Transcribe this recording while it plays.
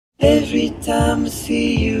Every time I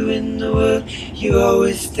see you in the world, you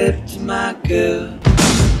always step to my girl.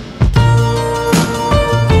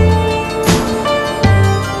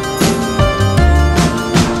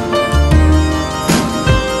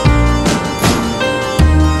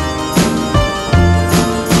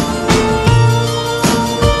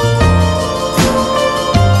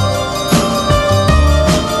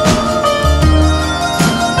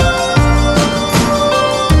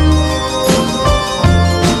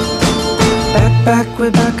 Way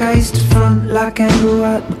back, I used to front like Anglo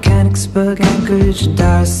at Mechanicsburg, Anchorage, and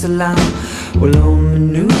Dar es Salaam. Well, home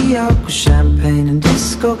in New York with champagne and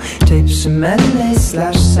disco, tapes from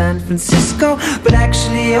LA/San Francisco, but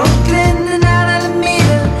actually Oakland and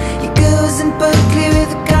Alameda. Your girl's in Berkeley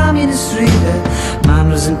with a communist reader. Mine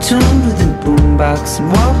was in tune with a boombox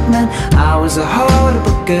and Walkman. I was a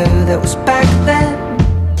horrible girl, that was back then.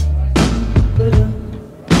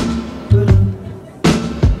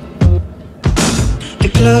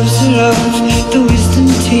 Gloves are off, the wisdom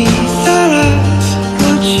teeth are out.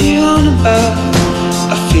 What you on about?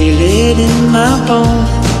 I feel it in my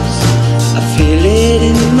bones, I feel it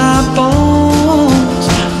in my bones.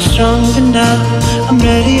 I'm stronger now, I'm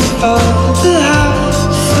ready for the house.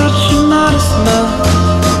 Such a modest mouth,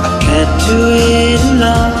 I can't do it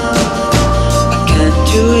alone, I can't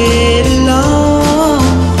do it alone.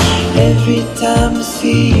 Every time I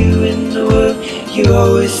see you in the world, you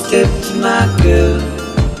always step to my girl.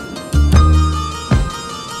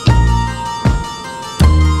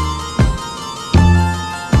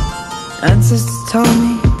 Ancestors told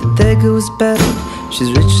me that their girl was better.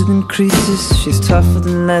 She's richer than creases, she's tougher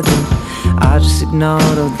than leather. I just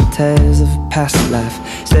ignored all the tales of a past life.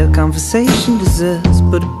 Still conversation deserves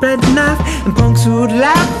but a bread knife. And punks who would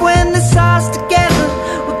laugh when they saw us together.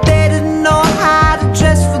 Well, they didn't know how to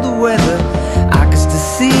dress for the weather. I could still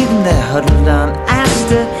see them there huddled on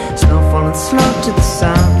Astor, snow falling slow to the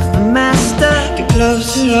sound of the master. The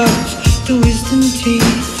gloves are off, the wisdom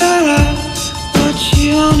teeth are out. What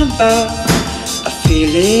you on about? I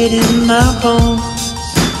feel it in my bones,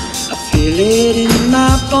 I feel it in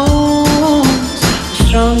my bones. I'm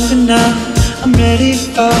stronger now, I'm ready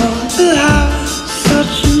for the house.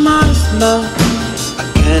 Such a modest mouth, I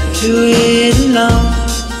can't do it alone,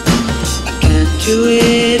 I can't do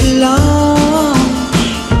it alone.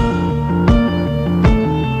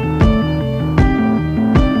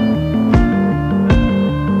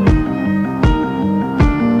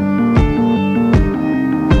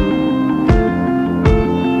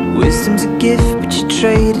 Wisdom's a gift, but you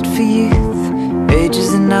trade it for youth. Age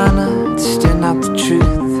is an honor, it's still not the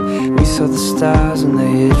truth. We saw the stars when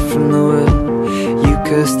they hid from the world. You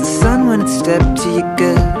cursed the sun when it stepped to your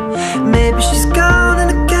girl. Maybe she's gone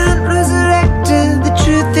and I can't resurrect her. The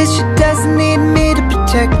truth is she doesn't need me to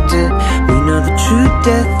protect her. We know the true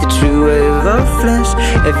death, the true way of our flesh.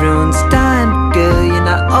 Everyone's dying, but girl, you're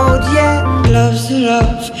not old yet. Gloves are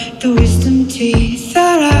off, the wisdom teeth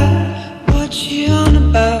are out. What you on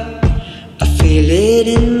about? I feel it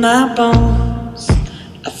in my bones,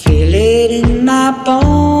 I feel it in my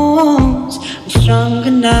bones. I'm stronger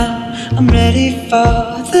now, I'm ready for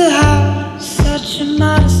the house. Such a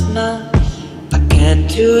modest mouth, I can't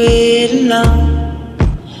do it alone,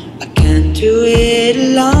 I can't do it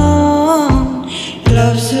alone.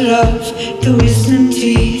 Gloves are off, the wisdom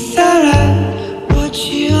teeth are out. What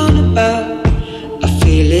you on about? I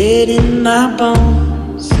feel it in my bones.